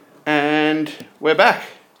And we're back.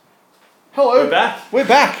 Hello. We're back. We're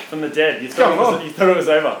back. From the dead. You thought it was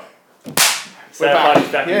over. We're back.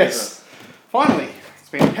 Party's back in business. Finally. It's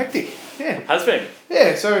been hectic. Yeah. Has been.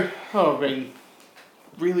 Yeah, so I've been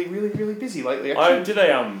really busy lately, actually. I did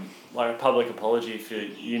a public apology for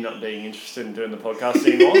you not being interested in doing the podcast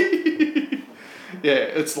anymore. Yeah,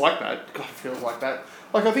 it's like that. God, it feels like that.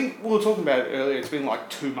 Like, I think we were talking about it earlier, it's been like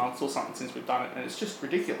 2 months or something since we've done it, and it's just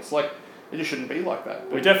ridiculous. Like, it just shouldn't be like that.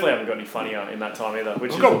 We definitely haven't got any funnier in that time either.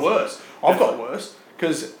 I've got worse. I've got worse,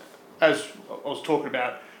 because as I was talking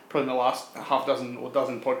about, probably in the last half dozen or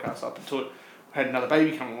dozen podcasts up until it, had another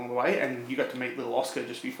baby come along the way, and you got to meet little Oscar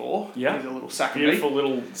just before. Yeah. He's a little sack of meat. Beautiful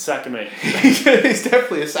little sack of meat. He's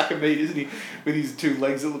definitely a sack of meat, isn't he? With his 2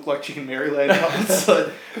 legs that look like Chicken Maryland puppets.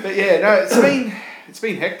 But yeah, no, it's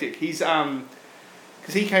been hectic. He's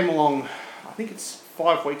because he came along, I think it's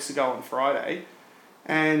 5 weeks ago on Friday,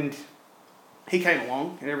 and he came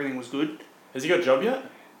along and everything was good. Has he got a job yet?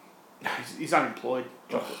 No, he's unemployed.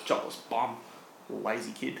 Jobless bum,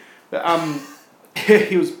 lazy kid. But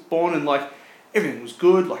he was born and like everything was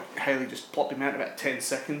good. Like Hayley just plopped him out in about 10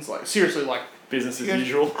 seconds. Like seriously, like business as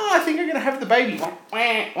usual. Oh, I think I'm gonna have the baby. Like,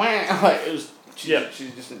 wah, wah. Like it was.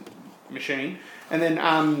 She's just a machine. And then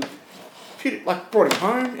brought him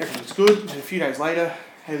home. Everything was good. And a few days later,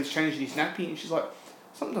 Hayley's changing his nappy, and she's like,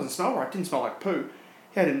 something doesn't smell right. It didn't smell like poo.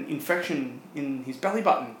 He had an infection in his belly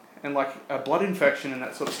button and like a blood infection and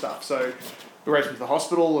that sort of stuff. So we raced him to the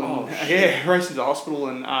hospital and raced him to the hospital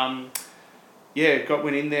and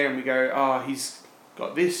went in there and we go, he's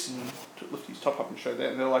got this, and lifted his top up and showed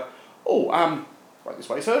that, and they're like, right this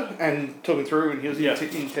way, sir, and took him through, and he was in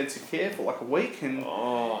intensive care for like a week, and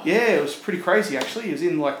it was pretty crazy actually. He was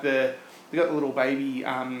in like they got the little baby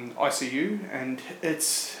ICU, and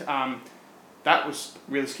it's that was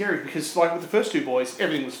really scary because like with the first 2 boys,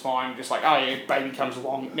 everything was fine. Just like, baby comes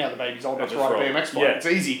along, now the baby's old enough to ride a BMX bike. It's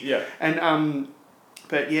easy. Yeah. And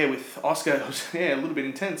but yeah, with Oscar, it was a little bit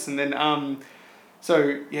intense. And then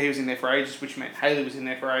he was in there for ages, which meant Hayley was in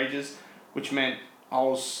there for ages, which meant I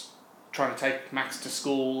was trying to take Max to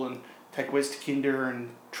school and take Wes to kinder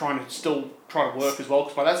and trying to work as well,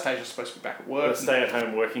 because by that stage I was supposed to be back at work. Stay at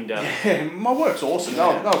home working down. Yeah, my work's awesome. They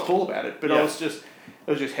were cool about it, but it was just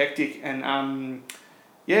hectic, and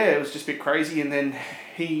it was just a bit crazy. And then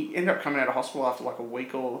he ended up coming out of hospital after like a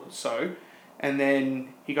week or so, and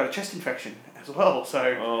then he got a chest infection as well.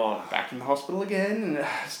 So back in the hospital again, and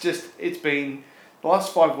it's been the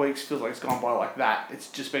last 5 weeks feels like it's gone by like that. It's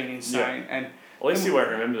just been insane, and at least he won't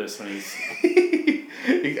remember this when he's.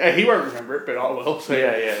 He won't remember it, but I will. So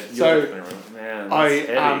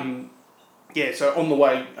So on the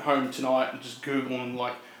way home tonight, I'm just googling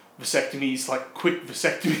like vasectomies, like quick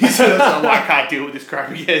vasectomies. So I can't deal with this crap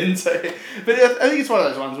again. So, but I think it's one of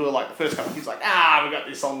those ones where like the first couple of kids like, we got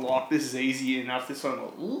this on lock. This is easy enough. This one,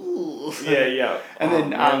 like, ooh. Yeah. And then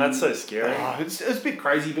that's so scary. It's a bit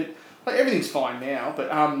crazy, but like everything's fine now. But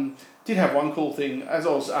did have one cool thing as I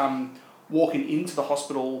was walking into the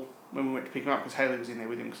hospital when we went to pick him up, because Hayley was in there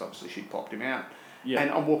with him because obviously she'd popped him out. Yeah. And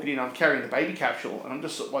I'm walking in, I'm carrying the baby capsule, and I'm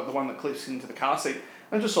just like the one that clips into the car seat.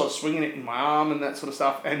 I'm just sort of swinging it in my arm and that sort of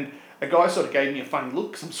stuff. And a guy sort of gave me a funny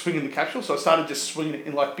look because I'm swinging the capsule, so I started just swinging it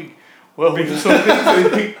in like big whirlwinds sort of things.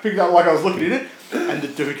 And he picked up like I was looking in it, and the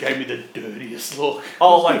dude gave me the dirtiest look.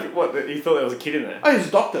 Like what? He thought there was a kid in there? Oh, he's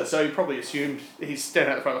a doctor, so he probably assumed he's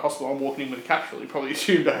standing out the front of the hospital. I'm walking in with a capsule. He probably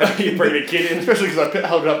assumed I had you bring a kid in, especially because I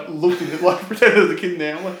held it up, looked in it, like pretended there was a kid in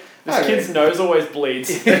there. I'm like, this kid's nose always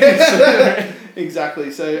bleeds.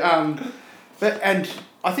 Exactly. So, and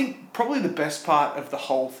I think probably the best part of the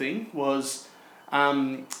whole thing was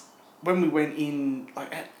when we went in,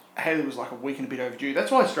 like Hayley was like a week and a bit overdue.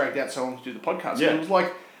 That's why I dragged out so long to do the podcast. Yeah. It was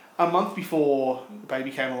like a month before the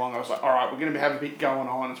baby came along, I was like, all right, we're going to have a bit going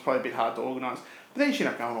on. It's probably a bit hard to organise. But then she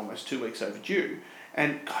ended up going almost 2 weeks overdue.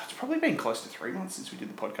 And God, it's probably been close to 3 months since we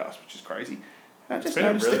did the podcast, which is crazy. And I just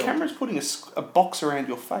noticed the camera's putting a box around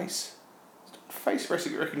your face. Face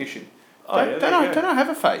recognition. Don't I have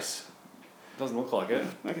a face? Doesn't look like it.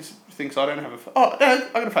 I guess it thinks I don't have a face. Oh, no,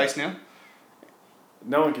 I got a face now.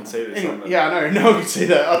 No one can see this. Anyway, I know. No one can see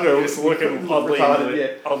that. I don't know. It's looking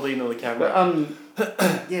oddly into the camera. But,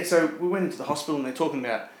 so we went into the hospital and they're talking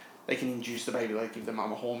about they can induce the baby, like give the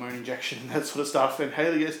mum a hormone injection and that sort of stuff. And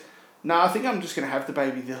Hayley goes, I think I'm just going to have the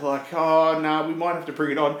baby. They're like, we might have to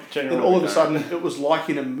bring it on. Generally, and all of a sudden, it was like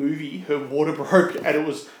in a movie, her water broke, and it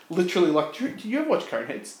was literally like, do you ever watch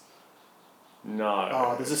Coneheads?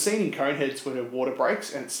 No. There's a scene in Coneheads where her water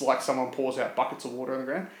breaks, and it's like someone pours out buckets of water on the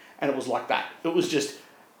ground, and it was like that. It was just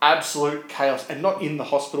absolute chaos, and not in the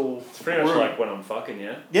hospital. It's pretty much like when I'm fucking,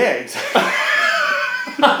 yeah? Yeah, exactly.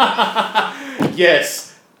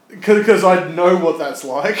 Yes. because I know what that's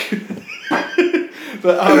like.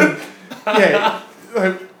 But yeah,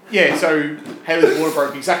 yeah. So Haley's water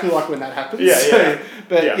broke exactly like when that happens. Yeah, yeah. So,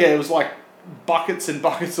 but yeah, it was like buckets and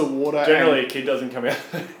buckets of water. Generally, a kid doesn't come out.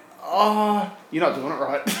 Oh, you're not doing it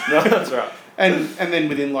right. No, that's right. And then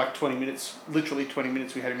within like 20 minutes, literally 20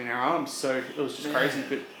 minutes, we had him in our arms. So it was just crazy.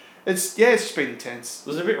 But it's just been intense.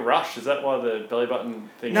 Was it a bit rushed? Is that why the belly button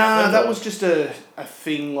thing No, happened? that was just a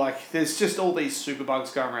thing. Like, there's just all these super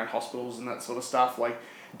bugs going around hospitals and that sort of stuff. Like,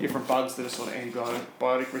 different bugs that are sort of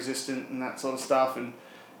antibiotic resistant and that sort of stuff. And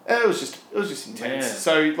it was just intense. Man.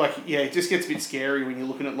 So, like, yeah, it just gets a bit scary when you're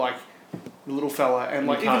looking at, like, the little fella. And,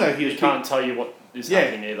 like, even though he was... You can't tell you what is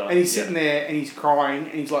happening either. And he's sitting there and he's crying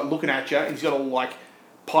and he's, like, looking at you and he's got all, like,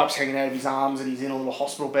 pipes hanging out of his arms and he's in a little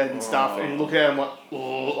hospital bed and stuff. And you look at him like,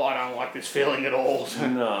 oh, I don't like this feeling at all.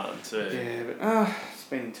 No, too. Yeah, but it's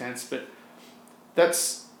been intense. But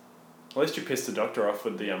that's... At least you pissed the doctor off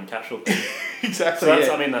with the capsule thing. Exactly. So that's,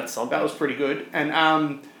 I mean, that's something. That was pretty good.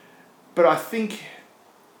 And but I think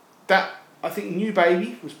New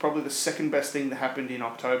Baby was probably the second best thing that happened in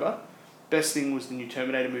October. Best thing was the new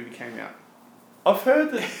Terminator movie came out. I've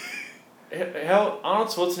heard that how Arnold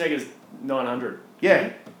Schwarzenegger's 900.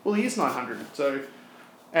 Yeah. Well, he is 900. So,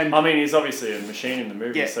 and I mean, he's obviously a machine in the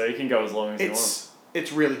movie, so he can go as long as he wants.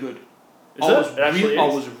 It's really good. It I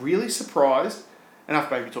was really surprised. Enough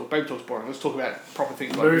baby talk. Baby talk's boring. Let's talk about proper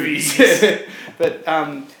things like movies. But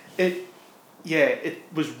it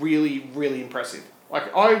was really, really impressive.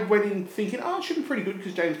 Like, I went in thinking, it should be pretty good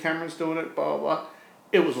because James Cameron's doing it, blah, blah, blah.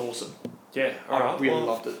 It was awesome. Yeah, I really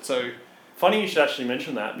loved it. So funny you should actually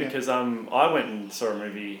mention that because I went and saw a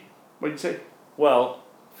movie. What did you say? Well,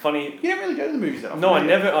 funny. You don't really go to the movies that often. No, I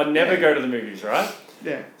never go to the movies, right?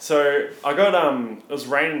 Yeah. So I got it was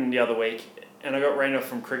raining the other week, and I got rained off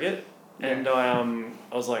from cricket, and I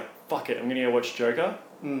was like, fuck it, I'm gonna go watch Joker.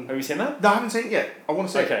 Have you seen that? No, I haven't seen it yet. I want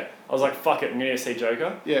to see it. Okay, I was like, fuck it, I'm gonna go see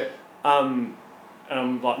Joker. Yeah. And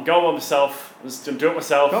I'm like, going by myself, just do it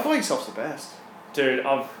myself. Not by yourself's the best. Dude, it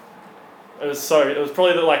was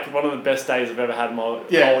probably one of the best days I've ever had in my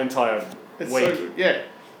whole entire week. So good. Yeah,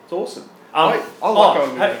 it's awesome. I like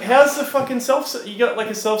going with how's the fucking you got like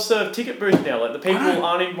a self-serve ticket booth now? Like the people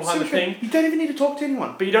aren't even behind the thing. You don't even need to talk to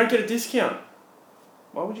anyone. But you don't get a discount.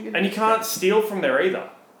 Why would you get? And you can't steal from there either.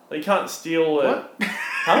 Like, you can't steal. What?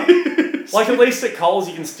 Huh? Like at least at Coles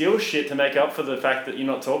you can steal shit to make up for the fact that you're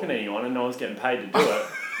not talking to anyone and no one's getting paid to do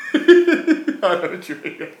it. I know what you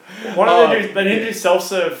mean. They need to do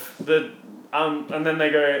self-serve and then they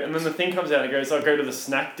go and then the thing comes out and it goes, I'll go to the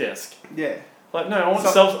snack desk. Yeah. Like, no, I want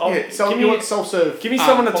self-serve. Give me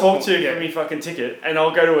someone to talk to for me fucking ticket, and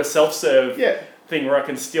I'll go to a self-serve thing where I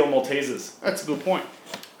can steal Maltesers. That's a good point.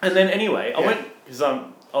 And then anyway, I went because I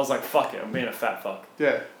was like, fuck it, I'm being a fat fuck.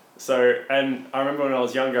 Yeah. So, and I remember when I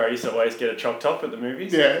was younger, I used to always get a choc top at the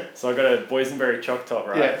movies. Yeah. So I got a boysenberry choc top,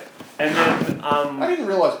 right? Yeah. And then I didn't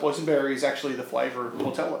realise boysenberry is actually the flavour of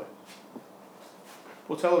Portello.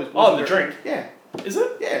 Portello is boysenberry. Oh, the drink. Yeah. Is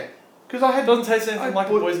it? Yeah. Because I had... It doesn't taste anything like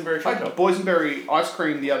a boysenberry choc top. I had boysenberry ice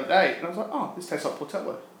cream the other day, and I was like, oh, this tastes like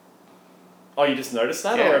Portello. Oh, you just noticed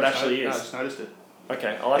that, or it actually is? No, I just noticed it.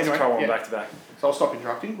 Okay, I'll have to try one back to back. So I'll stop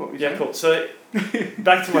interrupting. What were you saying? Cool. So,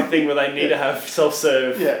 back to my thing where they need to have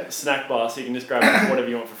self-serve snack bar so you can just grab whatever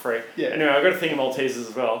you want for free. Yeah. Anyway, I got a thing of Maltesers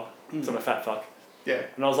as well, because I'm a fat fuck. Yeah.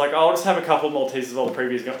 And I was like, I'll just have a couple of Maltesers while the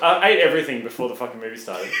preview's going. I ate everything before the fucking movie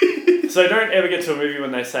started. So don't ever get to a movie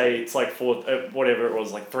when they say it's like whatever it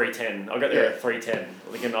was, like 3:10. I got there at 3:10.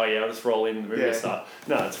 Thinking, I'll just roll in, the movie will start.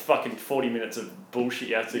 No, it's fucking 40 minutes of bullshit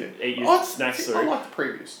you have to eat your snacks through. I like the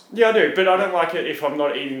previews. Yeah, I do, but I don't like it if I'm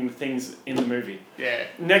not eating the things in the movie. Yeah.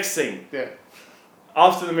 Next thing. Yeah.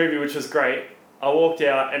 After the movie, which was great, I walked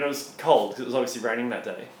out and it was cold because it was obviously raining that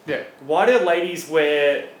day. Yeah. Why do ladies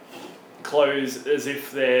wear clothes as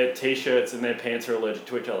if their t-shirts and their pants are allergic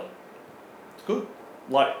to each other? It's good.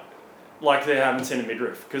 Like they haven't seen a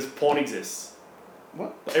midriff, because porn exists.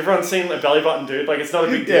 What? Everyone's seen a belly button dude, like it's not a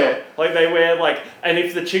big deal. Yeah. Like they wear and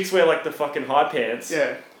if the chicks wear like the fucking high pants,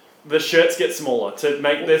 the shirts get smaller to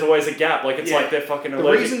make, there's always a gap, like it's like they're fucking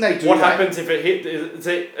allergic. The reason they do what happens if it hit, is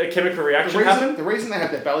it a chemical reaction happen? The reason they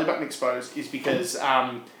have their belly button exposed is because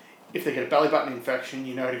if they get a belly button infection,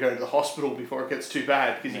 you know to go to the hospital before it gets too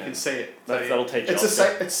bad because you can see it. So that'll teach you.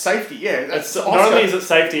 It's safety, yeah. Not only is it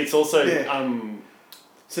safety, it's also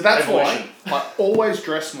so that's evolution. why I always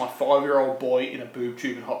dress my 5-year-old boy in a boob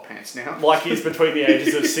tube and hot pants now. Like he's between the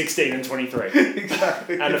ages of 16 and 23.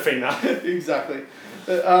 Exactly. And a female. Exactly.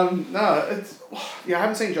 No, it's... Yeah, I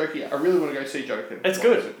haven't seen Joker yet. I really want to go see Joker. It's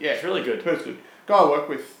good. Yeah. It's really good. It's good. Guy I work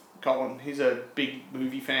with, Colin, he's a big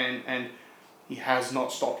movie fan and he has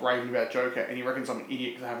not stopped raving about Joker, and he reckons I'm an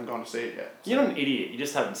idiot because I haven't gone to see it yet. So, You're not an idiot. You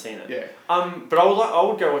just haven't seen it. Yeah. But I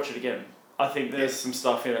would go watch it again. I think there's some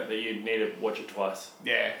stuff in it that you need to watch it twice.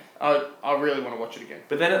 Yeah. I really want to watch it again.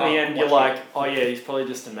 But then at the end, you're like, oh yeah, he's probably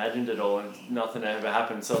just imagined it all and nothing ever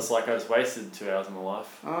happened. So it's like I just wasted 2 hours of my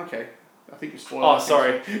life. Oh, okay. I think you're spoiling. Oh,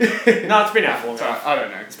 sorry. No, it's been out for long enough. I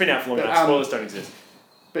don't know. It's been out for long enough. Spoilers don't exist.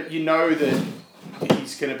 But you know that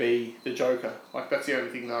he's going to be the Joker. Like, that's the only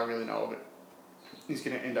thing that I really know of it. He's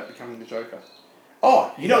going to end up becoming the Joker.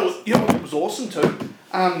 Oh, you know what was awesome too?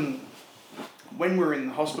 When we were in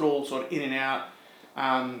the hospital, sort of in and out,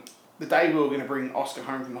 the day we were going to bring Oscar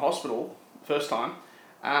home from the hospital, first time,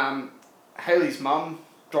 Hayley's mum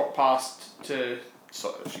dropped past to...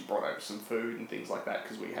 So she brought over some food and things like that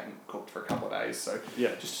because we hadn't cooked for a couple of days. So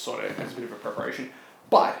just sort of as a bit of a preparation.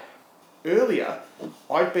 But earlier,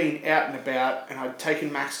 I'd been out and about and I'd taken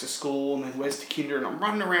Max to school and then Wes to kinder and I'm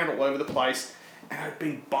running around all over the place and I'd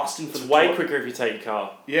been busting for the toilet. It's way quicker if you take your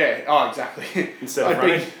car. Yeah, oh exactly. Instead of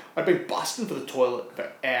running. I'd been busting for the toilet for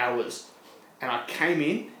hours and I came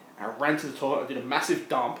in and I ran to the toilet, I did a massive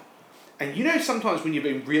dump and you know sometimes when you've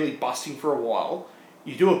been really busting for a while,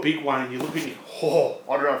 you do a big one and you look and you,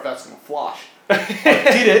 I don't know if that's going to flush. I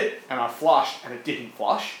did it and I flushed and it didn't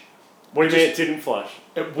flush. What do you mean it didn't flush?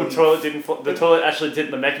 The toilet didn't flush? The toilet actually didn't,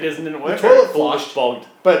 the mechanism didn't work? The toilet flushed, bogged.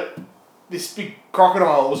 But this big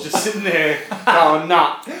crocodile was just sitting there going,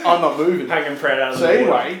 nah, I'm not moving. Hanging proud out of the water.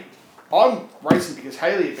 So anyway, I'm racing because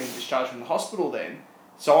Hayley had been discharged from the hospital then.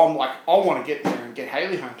 So I'm like, I want to get there and get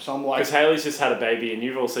Hayley home. So I'm like... Because Hayley's just had a baby and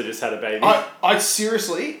you've also just had a baby. I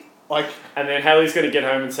seriously... And then Hayley's going to get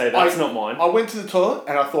home and say, that's not mine. I went to the toilet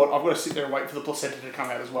and I thought, I've got to sit there and wait for the placenta to come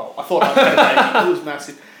out as well. I thought I'd had a baby. It was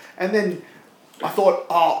massive. And then I thought,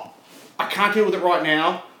 I can't deal with it right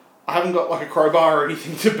now. I haven't got like a crowbar or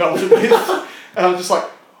anything to belt it with. And I'm just like,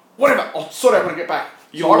 whatever, I'll sort it out when I get back.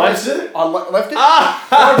 You left it? I left it.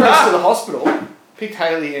 I raced to the hospital, picked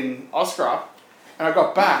Hayley and Oscar up, and I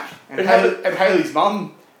got back. And Hayley's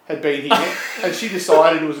mum had been here and she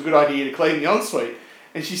decided it was a good idea to clean the ensuite.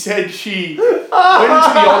 And she said she went into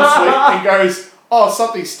the ensuite and goes,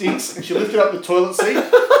 something stinks. And she lifted up the toilet seat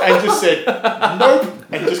and just said, nope,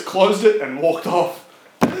 and just closed it and walked off.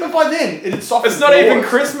 But by then, it had softened. It's not even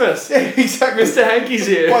Christmas. Yeah, exactly. Mr. Hankey's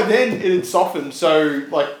here. By then, it had softened, so,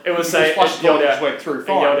 like... It was saying, it just went through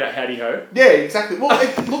fine. It yelled out, howdy ho. Yeah, exactly. Well,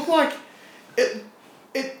 it looked like...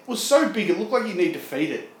 It was so big, it looked like you need to feed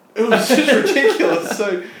it. It was just ridiculous,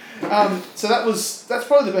 so... So that's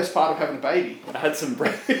probably the best part of having a baby. I had some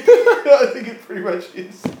bread. I think it pretty much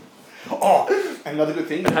is. Oh, another good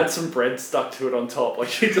thing. I had some bread stuck to it on top, like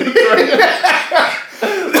she's like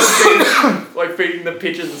feeding the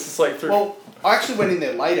pigeons. It's just like through. Well, I actually went in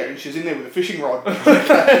there later, and she was in there with a fishing rod.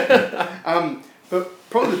 But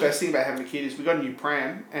probably the best thing about having a kid is we got a new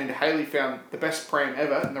pram, and Hayley found the best pram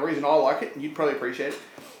ever, and the reason I like it, and you'd probably appreciate it.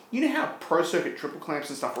 You know how Pro Circuit triple clamps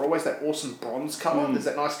and stuff are always that awesome bronze colour? There's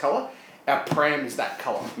that nice colour. Our pram is that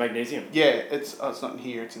colour. Magnesium. Yeah, it's not in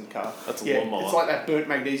here, it's in the car. That's a lawnmower. It's like that burnt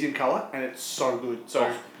magnesium colour, and it's so good.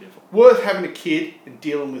 So, beautiful. Worth having a kid and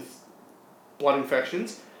dealing with blood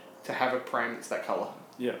infections to have a pram that's that colour.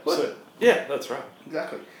 Yeah. So, yeah, that's right.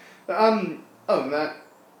 Exactly. Other than that,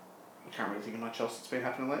 I can't really think of much else that's been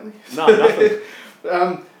happening lately. No, nothing.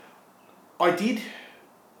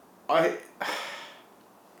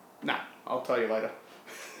 Nah, I'll tell you later.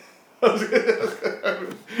 I was going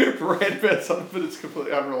to rant about something, but it's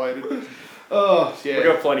completely unrelated. Oh, yeah. We've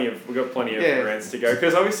got plenty of rants to go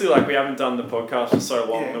because obviously, like, we haven't done the podcast for so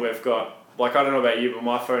long that we've got. Like, I don't know about you, but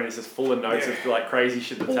my phone is just full of notes of like crazy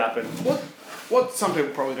shit that's happened. What some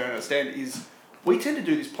people probably don't understand is we tend to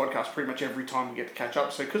do this podcast pretty much every time we get to catch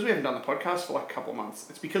up. So because we haven't done the podcast for like a couple of months,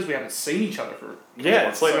 it's because we haven't seen each other for.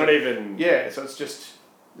 It's like not even. Yeah, so it's just.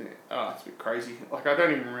 Yeah, it's a bit crazy. Like, I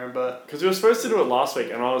don't even remember. Because we were supposed to do it last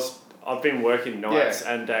week, and I've been working nights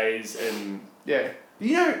and days and... Yeah.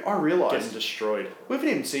 You know, I realised... Getting destroyed. We haven't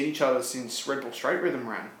even seen each other since Red Bull Straight Rhythm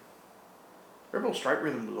ran. Red Bull Straight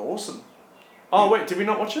Rhythm was awesome. Oh, wait, did we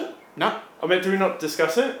not watch it? No. I mean, did we not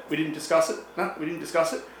discuss it? We didn't discuss it. No, we didn't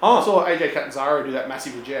discuss it. Oh. I saw AJ Catanzaro do that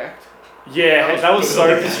massive eject. Yeah, that was so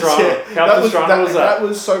Pastrana. How Pastrana was that? That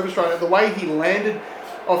was so Pastrana. The way he landed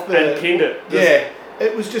off the... And pinned it. Yeah.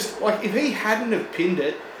 It was just, like, if he hadn't have pinned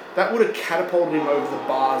it, that would have catapulted him over the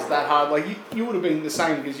bars that hard. Like, you would have been the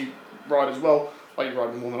same because you ride as well. Like, you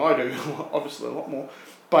ride more than I do, obviously a lot more.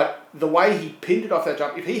 But the way he pinned it off that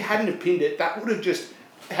jump, if he hadn't have pinned it, that would have just,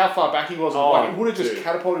 how far back he was, it would have just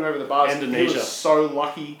catapulted him over the bars. Indonesia. He was so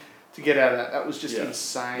lucky to get out of that. That was just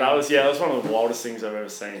insane. That was one of the wildest things I've ever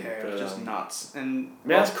seen. Yeah, it was just nuts. And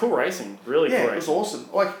man, it's cool racing. Really cool racing. Yeah, it was awesome.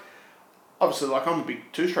 Like, obviously, like, I'm a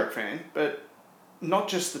big two-stroke fan, but not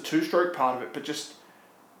just the two-stroke part of it, but just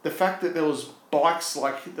the fact that there was bikes,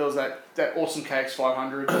 like, there was that awesome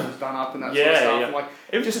KX500 that was done up and that sort of stuff. Yeah. And, like,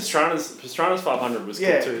 even just Pastrana's 500 was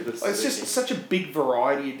cool too. It's just such a big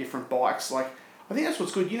variety of different bikes. Like, I think that's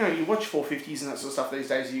what's good. You know, you watch 450s and that sort of stuff these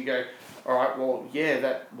days, and you go, all right, well, yeah,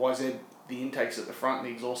 that YZ, the intake's at the front and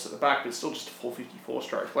the exhaust at the back, but it's still just a 454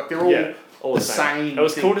 stroke. Like, they're all the same. It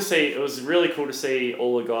was cool to see. It was really cool to see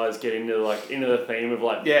all the guys get into the theme of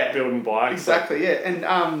like building bikes. Exactly,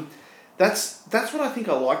 and that's what I think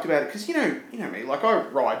I liked about it, because you know me, like, I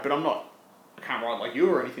ride, but I can't ride like you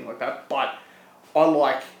or anything like that, but I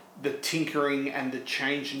like the tinkering and the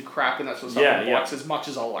change and crap and that sort of stuff on bikes as much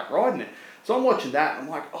as I like riding it. So I'm watching that and I'm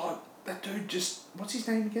like, oh, that dude just, what's his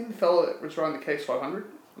name again? The fella that was riding the KX500?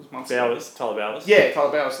 Tyler Bowers. Yeah,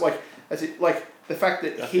 Tyler Bowers. Like, as it, like, the fact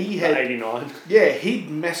that he had 89. Yeah, he'd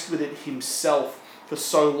messed with it himself for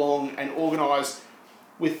so long and organised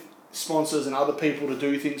with sponsors and other people to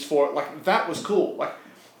do things for it. Like, that was cool. Like,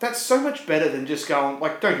 that's so much better than just going,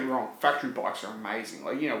 like, don't get me wrong, factory bikes are amazing.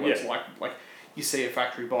 Like, you know what it's like you see a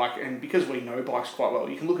factory bike, and because we know bikes quite well,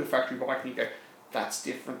 you can look at a factory bike and you go, that's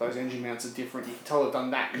different, those engine mounts are different, you can tell they've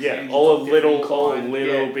done that. All the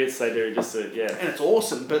little bits they do just to, And it's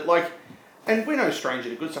awesome, but like, and we're no stranger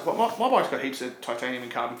to good stuff. Like, my bike's got heaps of titanium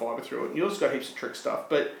and carbon fibre through it, and yours got heaps of trick stuff,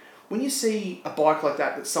 but when you see a bike like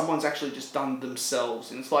that someone's actually just done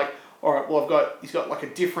themselves, and it's like, all right, well, he's got like a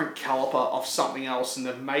different caliper of something else, and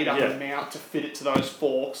they've made up a mount to fit it to those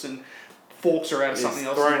forks, and forks are out of something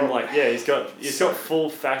else. He's got full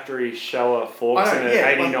factory Showa forks in an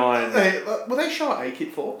 89. Were they Showa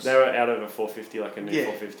A-kit forks? They were out of a 450, like a new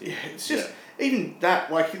 450. Yeah, it's just even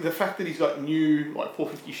that, like the fact that he's got new like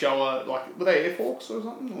 450 Showa, like were they air forks or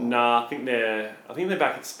something? Or? Nah, I think they're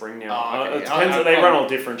back at spring now. Okay. It depends. They run all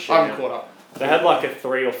different shit. I haven't caught up. They had like a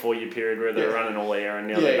 3 or 4 year period where they were running all air, and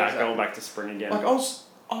now they're going back to spring again. Like I was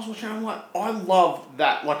watching, I'm like, I love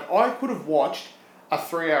that. Like, I could have watched a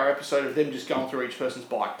 3-hour episode of them just going through each person's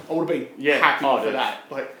bike. I would have been happy for that.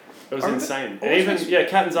 Like, it was insane. And even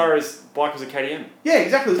Cat Zara's bike was a KTM. Yeah,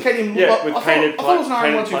 exactly. It was KTM. Yeah, with painted. I thought it was an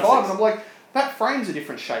RM125, and I'm like, that frame's a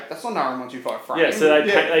different shape. That's not an RM125 frame. Yeah, so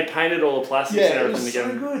they painted all the plastics and everything together.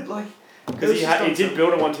 Yeah, it was so good. Like, because he did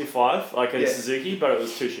build a 125, like a Suzuki, but it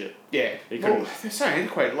was too shit. Yeah. Well, they're so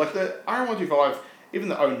antiquated. Like, the RM125, even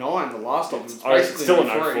the 09, the last of them, it's basically still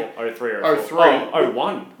an 03 or 03.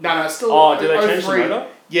 01. No, it's still... Oh, did they change the motor?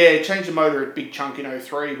 Yeah, changed the motor a big chunk in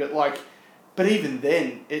 03, but like... But even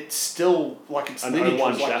then, it's still, like, its lineage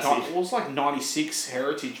was like... It was like 96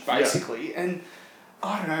 heritage, basically, and...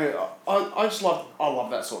 I don't know, I just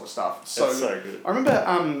love that sort of stuff. It's so good. I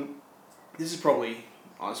remember, this is probably...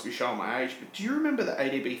 I must be showing my age, but do you remember the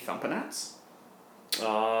ADB Thumpernats? Mate,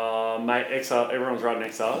 XR, everyone's riding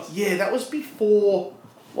XRs. Yeah, that was before,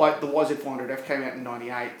 like, the YZ400F came out in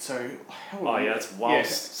 98, so... That's wild.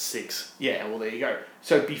 6. Yeah, well, there you go.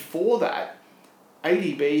 So before that,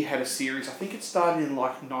 ADB had a series, I think it started in,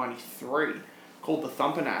 like, 93, called the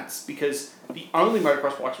Thumpernats, because the only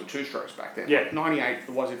motocross bikes were 2-strokes back then. Yeah. Like, 98,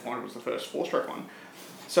 the YZ400 was the first 4-stroke one.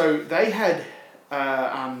 So they had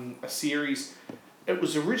a series... It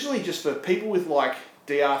was originally just for people with like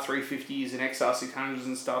DR350s and XR600s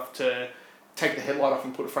and stuff to take the headlight off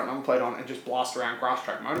and put a front number plate on and just blast around grass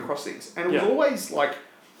track motocross things. And it was always like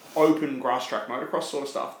open grass track motocross sort of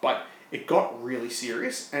stuff, but it got really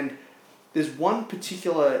serious. And there's one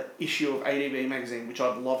particular issue of ADB magazine which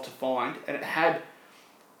I'd love to find, and it had...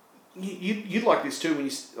 You'd like this too, when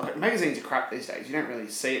you... Like, magazines are crap these days. You don't really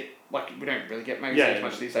see it. Like, we don't really get magazines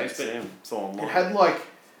much these days. But it's all online.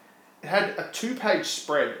 It had a 2-page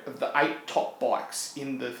spread of the 8 top bikes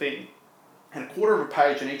in the thing, and a quarter of a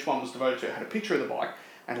page, and each one was devoted to it. Had a picture of the bike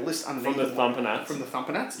and a list underneath. From the Thumpernats. From the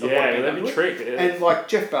Thumpernats. Yeah, that'd be trick. And like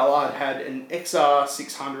Jeff Ballard had an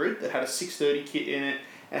XR600 that had a 630 kit in it,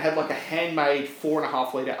 and it had like a handmade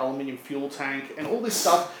 4.5 litre aluminium fuel tank and all this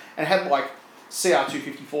stuff, and it had like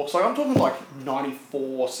CR250 forks. Like, I'm talking like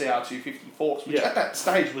 94 CR250 forks, which at that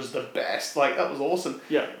stage was the best. Like, that was awesome.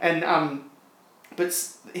 Yeah. And but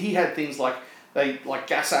he had things like they like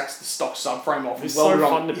gas axed the stock subframe off. It's so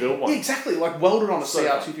fun to build one. Yeah, exactly. Like welded on a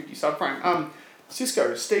CR250 subframe.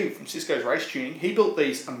 Steve from Cisco's Race Tuning, he built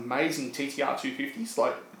these amazing TTR 250s.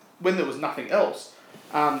 Like when there was nothing else,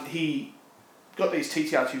 he got these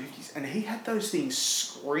TTR 250s, and he had those things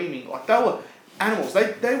screaming like they were animals.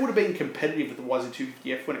 They would have been competitive with the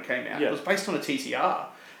YZ250F when it came out. Yeah. It was based on a TTR.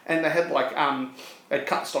 And they had like they'd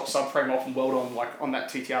cut stock subframe off and weld on like on that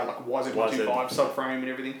TTR like YZ125 subframe and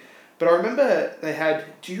everything. But I remember they had.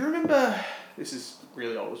 Do you remember? This is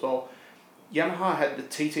really old as well. Yamaha had the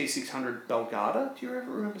TT600 Belgada. Do you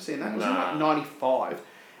ever remember seeing that? It was in Nah. like 95.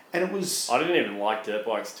 And it was... I didn't even like dirt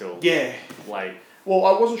bikes till Yeah. late. Well,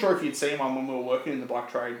 I wasn't sure if you'd seen one when we were working in the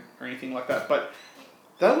bike trade or anything like that, but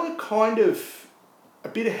they were kind of a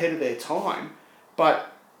bit ahead of their time,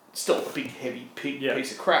 but still a big, heavy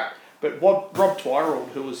piece of crap. But Rob Twyrold,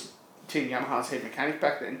 who was Team Yamaha's head mechanic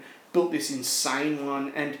back then, built this insane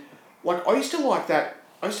one. And like, I used to like that.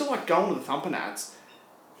 I used to like going to the Thumper Nats.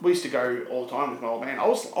 We used to go all the time with my old man. I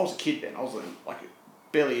was a kid then. I was like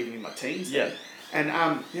barely even in my teens then.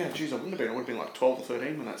 And geez, I wouldn't have been. I would have been like 12 or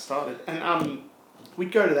 13 when that started. And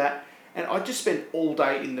we'd go to that, and I'd just spend all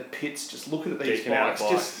day in the pits just looking at these bikes,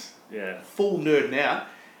 just full nerding out.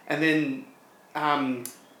 And then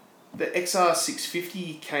the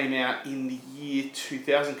XR650 came out in the year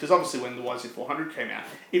 2000, because obviously when the YZ400 came out,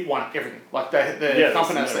 it won everything. Like the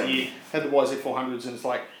companies that year had the YZ400s, and it's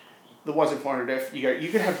like the YZ400F. You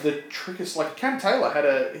could have the trickiest. Like Cam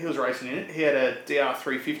Taylor he was racing in it. He had a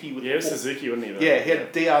DR350 with Suzuki, wouldn't he? He had a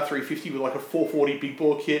DR350 with like a 440 big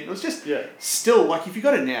bore kit. And it was just still like, if you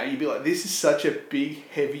got it now, you'd be like, this is such a big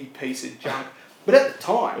heavy piece of junk. But at the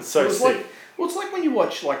time, it's so sick. Like, well, it's like when you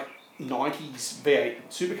watch like 90s V8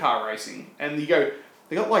 supercar racing, and you go,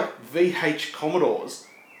 they got like VH Commodores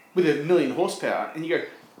with 1 million horsepower, and you go,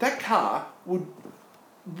 that car would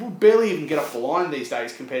barely even get off the line these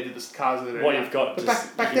days compared to the cars that are what you've got. But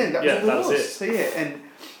back then, that was all it was. So, and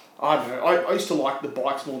I don't know, I used to like the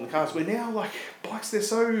bikes more than the cars, where now, like, bikes, they're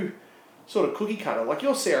so sort of cookie cutter. Like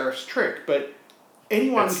your CRF's trick, but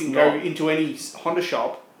anyone can go into any Honda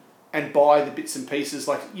shop and buy the bits and pieces.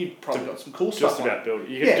 Like, you've probably got some cool stuff.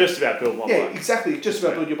 You can just about build one bike. Yeah, exactly. Just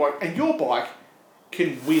about build your bike. And your bike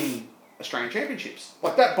can win Australian Championships.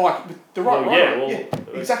 Like that bike with the right rider.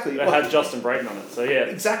 Exactly. It had Justin Brayton on it, so yeah.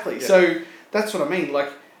 Exactly. Yeah. So that's what I mean. Like,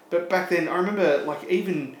 but back then, I remember like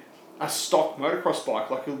even a stock motocross bike,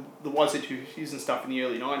 like the YZ250s and stuff in the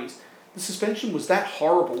early 90s, the suspension was that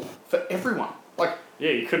horrible for everyone. Like,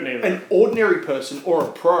 you couldn't even... An ordinary person or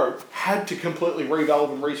a pro had to completely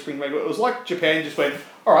revalve and respring. Maybe it was like Japan just went,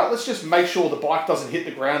 all right, let's just make sure the bike doesn't hit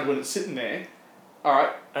the ground when it's sitting there. All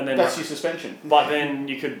right, and then that's your suspension. But then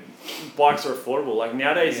bikes are affordable. Like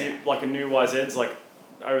nowadays, like a new YZ's like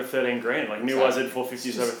over 13 grand. Like new YZ 450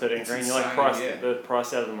 is over 13 grand. You're like the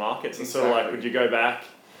price out of the market. So sort of like, would you go back?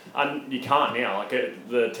 And you can't now. Like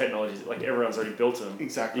the technology, like everyone's already built them.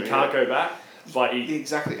 Exactly. You can't go back. But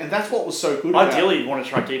exactly, and that's what was so good. Ideally, you want to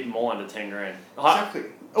try to keep them all under 10 grand. Exactly.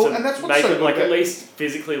 And that's what's so good. Like at least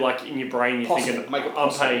physically, like in your brain, you're thinking,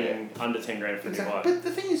 I'm paying under 10 grand for a new bike. But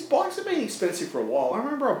the thing is, bikes have been expensive for a while. I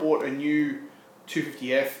remember I bought a new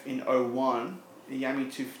 250F in 01, a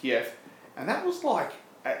Yami 250F, and that was like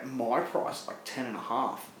at my price, like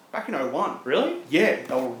 10.5 back in 01. Really? Yeah,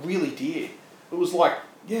 they were really dear. It was like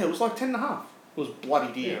 10.5. It was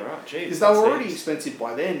bloody dear. Yeah, right. Jeez. Because they were already expensive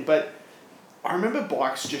by then, but I remember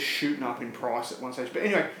bikes just shooting up in price at one stage. But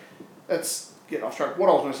anyway, let's get off track. What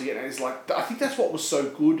I was mostly getting at is like, I think that's what was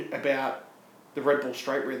so good about the Red Bull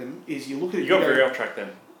Straight Rhythm is you look at it. You got very off track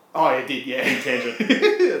then. Oh, I did, yeah. Tangent.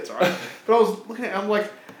 That's all right. But I was looking at it, I'm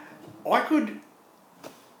like, I could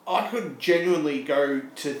genuinely go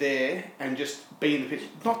to there and just be in the pits,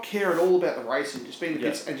 not care at all about the racing, just be in the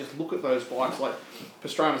pits and just look at those bikes like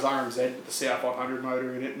Pastrana's RMZ with the CR500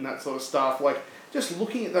 motor in it and that sort of stuff. Like, just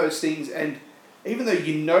looking at those things, and even though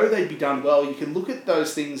you know they'd be done well, you can look at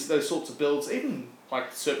those things, those sorts of builds, even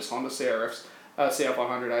like Surface Honda CRFs,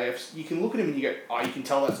 CR500 AFs, you can look at them and you go, you can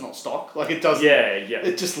tell that's not stock. Like, it doesn't... Yeah.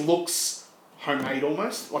 It just looks homemade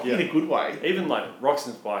almost, like in a good way. Even like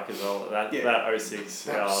Roxon's bike as well, that 06,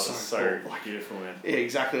 that was so cool. Beautiful, man. Yeah,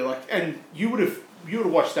 exactly. Like, and you would have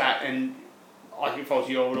watched that, and like if I was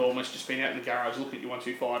you, I would have almost just been out in the garage looking at your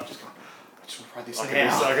 125, just going, I just want to ride this now.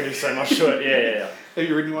 I can do so much to it. Yeah. Have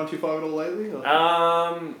you ridden 125 at all lately? Or?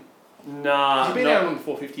 Nah. You've been out on the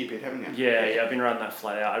 450 a bit, haven't you? Yeah. I've been riding that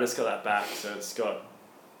flat out. I just got that back, so it's got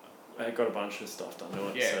a bunch of stuff done to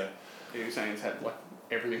it. Yeah. So. You're saying it's had like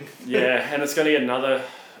everything. Yeah, and it's going to get another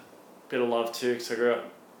bit of love too, because I got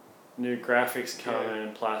new graphics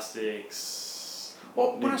coming, plastics.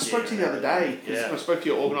 Well, when I spoke to you the other day, because when I spoke to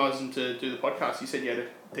you organising to do the podcast, you said you had a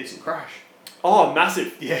decent crash. Oh,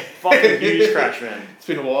 massive! Yeah, fucking huge crash, man. It's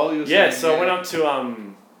been a while. So I went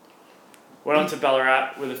up to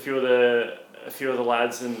Ballarat with a few of the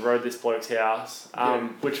lads and rode this bloke's house,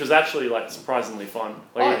 which was actually like surprisingly fun.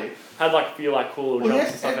 Like had like a few like cool little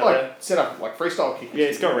jumps and stuff out there. Set up like freestyle kickers. Yeah,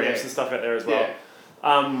 it's got ramps and stuff out there as well.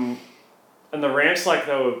 And the ramps, like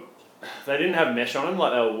they were they didn't have mesh on them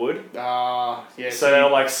like they were wood. Yeah. So they were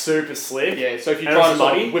like super slick. Yeah, so if you and try it to was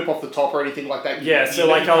sort of muddy. whip off the top or anything like that, Yeah, so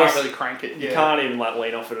like you I can't was- really crank it. You Yeah. can't even like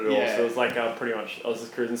lean off it at all. Yeah. So it was like pretty much I was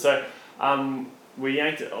just cruising. So we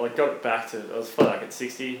yanked it, like got it back to, it was probably like at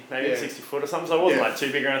 60, maybe Yeah. 60 foot or something, so it wasn't Yeah. like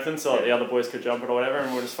too big or anything, so like, the other boys could jump it or whatever, and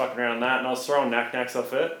we were just fucking around that, and I was throwing knack-knacks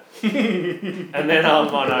off it. And then,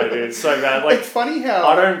 I know, dude, it's so bad. Like, it's funny how...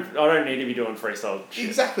 I don't need to be doing freestyle shit.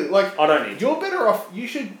 Exactly, like... I don't need to. You're better off... You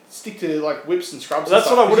should stick to, like, whips and scrubs Well, that's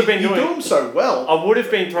and what stuff, I would have 'cause been you doing. You do them so well. I would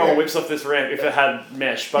have been throwing Yeah. whips off this ramp if it had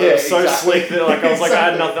mesh, but Yeah, it was so exactly. slick that like I was like, I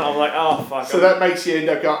had Exactly. nothing, I'm like, oh, fuck. So that makes you end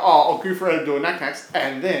up going, I'll goof around and do a knack-knacks,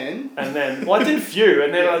 and then... And then, well, I did a few,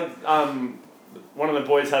 and then Yeah. one of the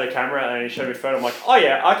boys had a camera and he showed me a photo. I'm like, oh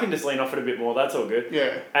yeah, I can just lean off it a bit more. That's all good.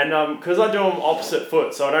 Yeah. And because I do them opposite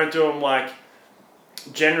foot, so I don't do them like.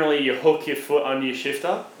 Generally, you hook your foot under your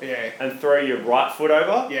shifter Yeah. and throw your right foot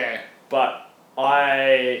over. Yeah. But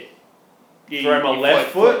I You, throw my you left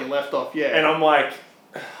float foot, your left off, yeah. and I'm like,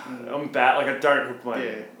 I'm bad. Like I don't hook my.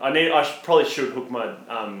 Yeah. Probably should hook my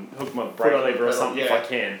brake on the lever or pedal, something if yeah. I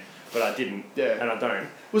can, but I didn't. Yeah. And I don't.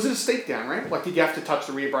 Was it a steep down ramp? Like, did you have to touch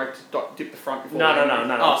the rear brake to dip the front before?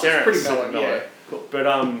 No. Oh, so it's pretty Super mellow. mellow. Yeah. Cool.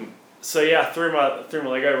 But so yeah, I threw my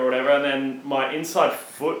leg over or whatever, and then my inside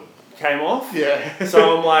foot came off. Yeah.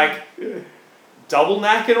 So I'm like double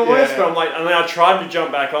knacking almost, Yeah. but I'm like, and then I tried to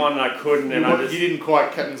jump back on and I couldn't, and I just You didn't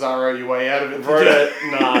quite Catanzaro your way out of it. wrote did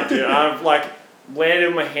you? it. Nah, dude, I've like landed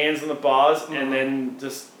with my hands on the bars and then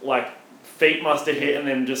just like feet must have hit and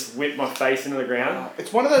then just whipped my face into the ground.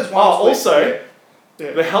 It's one of those ones. Oh, where- also,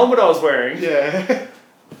 yeah. the helmet I was wearing, Yeah.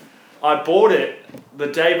 I bought it the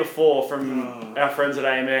day before from our friends at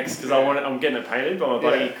AMX because I'm getting it painted by my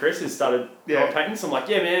buddy Yeah. Chris who started Yeah. painting. So I'm like,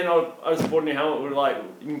 yeah, man, I just bought a new helmet. We're like,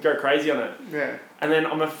 you can go crazy on it. Yeah. And then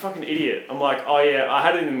I'm a fucking idiot. I'm like, oh yeah, I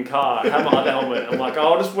had it in the car. I had my other helmet. I'm like,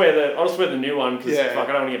 oh, I'll just wear the new one because Yeah. fuck,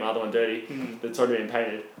 I don't want to get my other one dirty. Mm. That's already been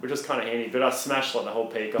painted, which was kind of handy. But I smashed like the whole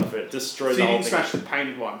peak off it, destroyed So the you whole didn't thing. smash the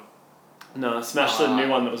painted one. No, I smashed the new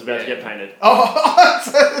one that was about to get painted.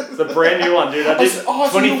 Oh, It's a brand new one, dude. I did so you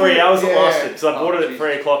 23 were- hours it yeah. lasted because I bought it Jesus. at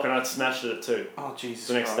 3 o'clock and I smashed it at 2. Oh, Jesus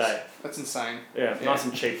The next Christ. day. That's insane. Yeah, Yeah. nice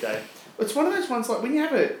and cheap day. It's one of those ones, like, when you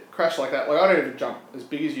have a crash like that, like, I don't even jump as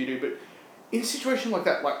big as you do, but in a situation like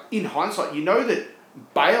that, like, in hindsight, you know that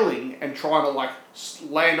bailing and trying to, like,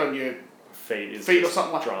 land on your Feet is feet or just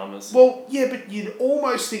something like dramas. Well, yeah, but you'd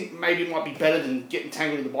almost think maybe it might be better than getting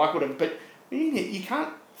tangled in the bike or whatever, but you can't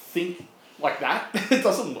think like that. It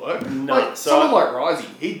doesn't work. No, Like, so someone like Risey,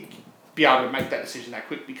 he'd be able to make that decision that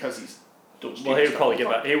quick because he's doing Well, stupid he would stuff probably all get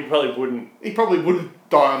the that. time. He probably wouldn't. He probably wouldn't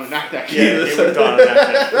die on a knack-knack Yeah, either, he so- would die on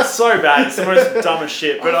that. It's so bad. It's the most dumbest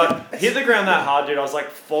shit. But I hit the ground that hard, dude. I was like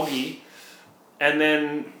foggy, and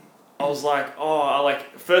then I was like,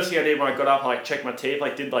 first thing I did when I got up, I like checked my teeth,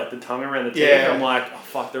 like did like the tongue around the teeth. Yeah. I'm like, oh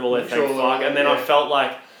fuck, they're all there. I'm Thank sure fuck. they're And then all I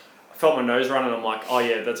there, felt my nose running. I'm like, oh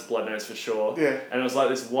yeah, that's blood nose for sure. Yeah. And it was like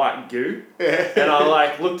this white goo. Yeah. And I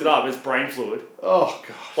like looked it up. It's brain fluid. Oh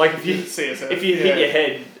god. Like if you CSF. hit your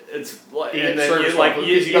head, it's like You and get then cerebral you like spinal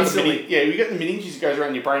you because you got the instantly. you get the meninges that goes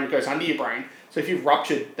around your brain, it goes under your brain. So if you've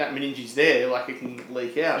ruptured that meninges there, like it can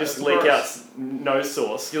leak out. Just That's leak out gross. nose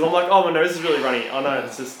sauce. Because I'm like, oh, my nose is really runny. Oh no,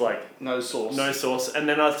 it's just like Nose sauce. nose sauce. And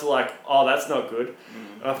then I was like, oh, that's not good.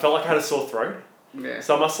 And I felt like I had a sore throat. Yeah.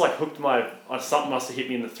 So I must have like something must have hit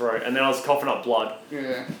me in the throat. And then I was coughing up blood.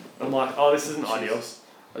 Yeah. I'm like, oh, this isn't ideal. Jesus.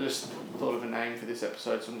 I just thought of a name for this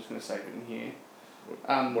episode, so I'm just going to save it in here.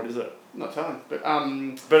 What is it? Not telling, but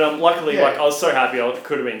But luckily, Yeah. like I was so happy. It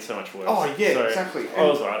could have been so much worse. Oh yeah, So exactly. I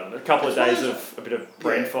was alright. A couple of That's days what of a bit of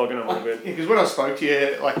brain Yeah. fog and I'm all Like, good. yeah, because when I spoke to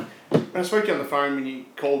you, like when I spoke to you on the phone when you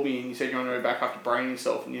called me and you said you wanted to go back after braining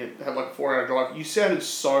yourself and you had like a 4-hour drive, you sounded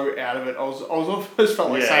so out of it. I was almost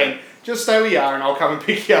felt like Yeah. saying, just stay where you are and I'll come and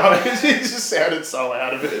pick you up because it just sounded so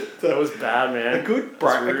out of it. It was bad, man. A good It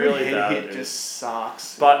break, was a good really head bad, hit dude. just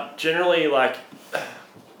sucks. But generally, like,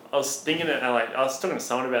 I was thinking it, and like I was talking to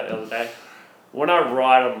someone about it the other day. When I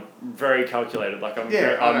ride, I'm very calculated. Like I'm, Yeah,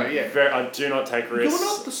 very, I know, I'm yeah. very, I do not take risks. You're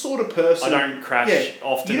not the sort of person. I don't crash Yeah,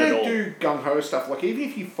 often you at don't all. do gung ho stuff. Like even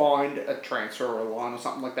if you find a transfer or a line or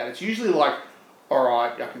something like that, it's usually like, all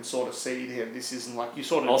right, I can sort of see there. This isn't like you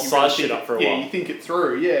sort of. I'll you size think shit up for a yeah, while. you think it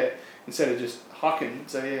through, yeah, instead of just hucking.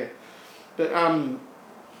 So yeah, but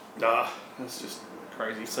that's just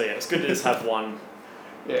crazy. So yeah, it's good to just have one,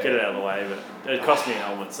 Yeah. get it out of the way. But it cost me a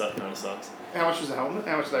helmet, so that kind of sucks. How much was the helmet?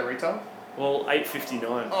 How much do they retail? Well,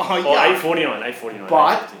 $8.59. Oh, Or yeah. $8.49. $8.49.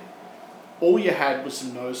 But- $8.50. All you had was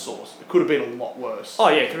some nose sauce. It could have been a lot worse. Oh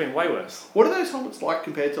yeah, it could have been way worse. What are those helmets like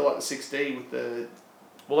compared to like the 6D with the?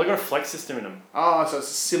 Well, they got a flex system in them. Oh, so it's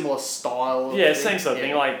a similar style. Yeah, same sort of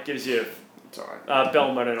thing. Like gives you It's alright.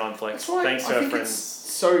 Bell Moto 9 Flex. Thanks to our friends.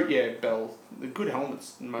 So, yeah, Bell. The good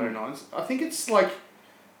helmets, Moto 9s. I think it's like...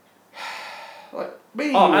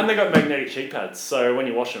 and they got magnetic cheek pads, so when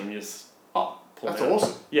you wash them, you just... That's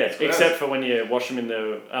awesome. Yeah, except for when you wash them in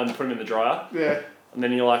the... put them in the dryer. Yeah. And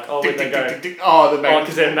then you're like, where'd they go?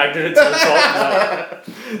 Because they're magneted to the top.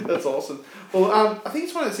 That's awesome. Well, I think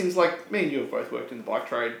it's one of those things like me and you have both worked in the bike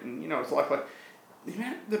trade, and it's like the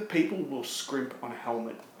amount that people will scrimp on a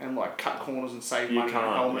helmet and like cut corners and save money on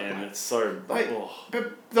a helmet. Man, it's so. But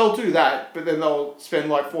they'll do that, but then they'll spend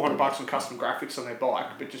like $400 on custom graphics on their bike,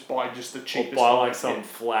 but just buy just the cheapest. Or buy like some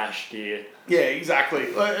flash gear. Yeah, exactly.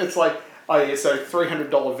 It's like. Oh yeah, so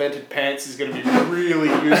 $300 vented pants is going to be really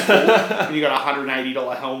useful when you got a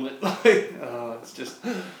 $180 helmet. It's just,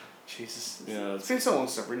 Jesus. Yeah, it's been so long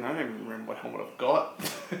since I've ridden. I don't even remember what helmet I've got.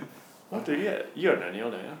 What do you? You got an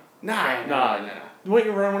O'Neill, don't you? No. Weren't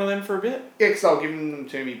you run one of them for a bit? Yeah, because they'll give them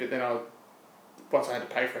to me, but then once I had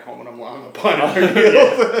to pay for a helmet, I'm like, I'm not buying an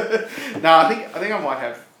O'Neill. No, I think I might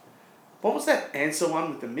have. What was that Answer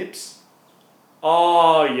one with the MIPS?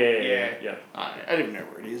 Oh, yeah. I don't even know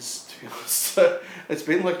where it is, to be honest. It's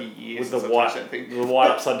been like a year with since the I've white, touched that thing. the white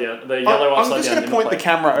upside down, the yellow upside down. I'm just going to point the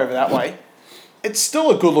camera over that way. It's still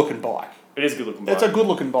a good looking bike. It is a good looking bike. It's a good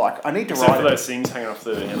looking bike. I need to Except ride for those things hanging off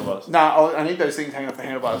the handlebars. No, I need those things hanging off the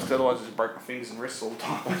handlebars because otherwise I just break my fingers and wrists all the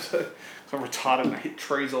time. So I'm retarded and I hit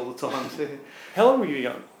trees all the time. So. How long were you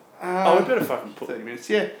going? We better fucking 30 minutes,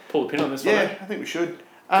 yeah. Pull the pin on this one. Yeah, I think we should.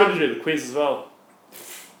 Could do the quiz as well.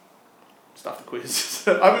 Stuff the quiz.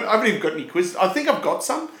 I haven't even got any quizzes. I think I've got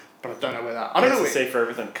some, but I don't know where that. I don't know where. See for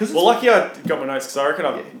everything. Well, lucky I got my notes because I reckon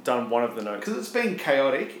I've done one of the notes. Because it's been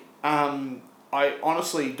chaotic. I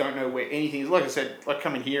honestly don't know where anything is. Like I said, I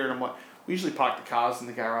come in here and I'm like, we usually park the cars in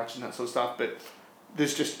the garage and that sort of stuff, but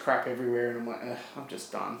there's just crap everywhere and I'm like, I'm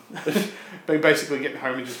just done. Been basically getting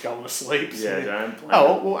home and just going to sleep. So. Yeah, don't.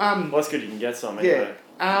 Well, that's good. You can get some. Yeah.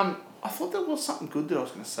 I thought there was something good that I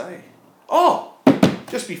was going to say.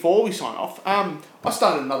 Just before we sign off, I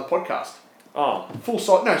started another podcast.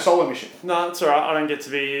 Solo mission. No, it's alright. I don't get to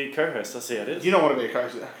be co-host. I see how it is. You don't want to be a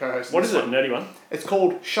co-host. What is it? Nerdy one? It's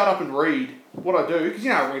called Shut Up and Read. What I do, because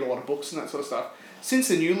I read a lot of books and that sort of stuff. Since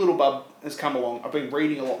the new little bub has come along, I've been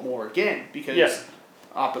reading a lot more again because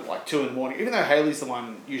up at like 2 in the morning. Even though Hayley's the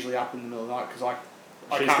one usually up in the middle of the night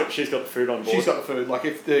because she's got the food on board. She's got the food. Like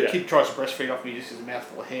if the kid tries to breastfeed off me, he just has a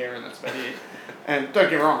mouthful of hair and that's about it. And don't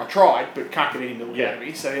get me wrong, I tried, but can't get any milk out of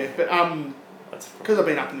me. So but because I've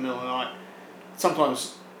been up in the middle of the night,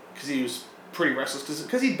 sometimes because he was pretty restless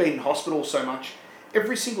because he'd been in hospital so much.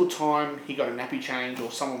 Every single time he got a nappy change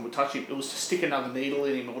or someone would touch him, it was to stick another needle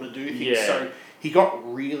in him or to do things. Yeah. So he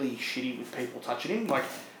got really shitty with people touching him. Like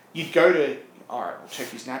you'd go to, all right, we'll check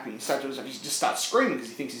his nappy. And he just starts screaming because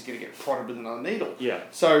he thinks he's going to get prodded with another needle. Yeah.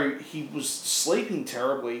 So he was sleeping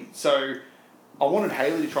terribly. So I wanted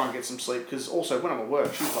Hayley to try and get some sleep because also when I'm at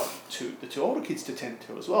work, she's got the two older kids to tend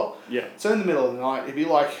to as well. Yeah. So in the middle of the night, it'd be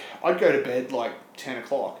like, I'd go to bed like 10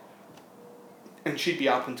 o'clock and she'd be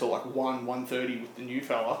up until like 1:30 with the new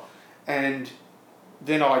fella. And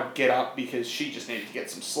then I'd get up because she just needed to get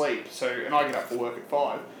some sleep. And I get up for work at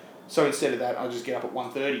 5. So instead of that, I just get up at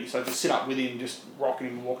 1:30. So I just sit up with him, just rocking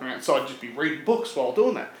him and walking around. So I'd just be reading books while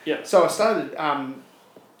doing that. Yeah. So I started, I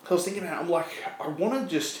was thinking about it, I'm like, I want to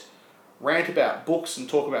just rant about books and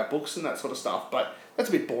talk about books and that sort of stuff, but that's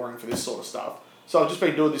a bit boring for this sort of stuff. So I've just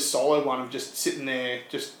been doing this solo one of just sitting there,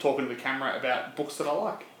 just talking to the camera about books that I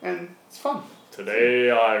like. And it's fun. Today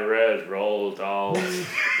I read Roald Dahl's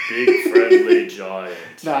Big Friendly Giant.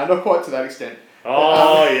 No, not quite to that extent.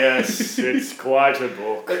 Oh, yes, it's quite a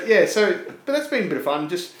book. But that's been a bit of fun,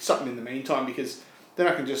 just something in the meantime, because then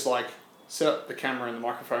I can just like set up the camera and the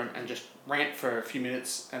microphone and just rant for a few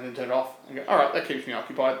minutes and then turn it off and go, all right, that keeps me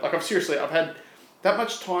occupied. Like I've had that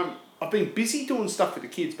much time. I've been busy doing stuff for the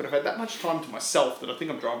kids, but I've had that much time to myself that I think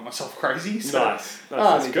I'm driving myself crazy. So, nice.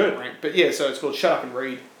 That's good. But yeah, so it's called Shut Up and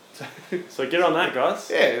Read. So get on that, guys.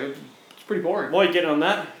 Yeah, it's pretty boring. While you're getting on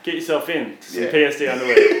that, get yourself in to some PSD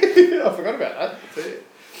underwear. I forgot about that.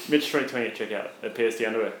 Mitch 2020 at checkout at PSD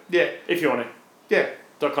underwear. Yeah. If you want to. Yeah.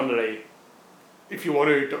 .com.au. If you want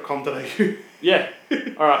to, .com.au. Yeah.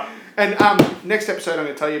 All right. And next episode I'm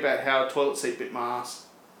going to tell you about how a toilet seat bit my ass.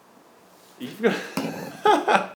 You've got...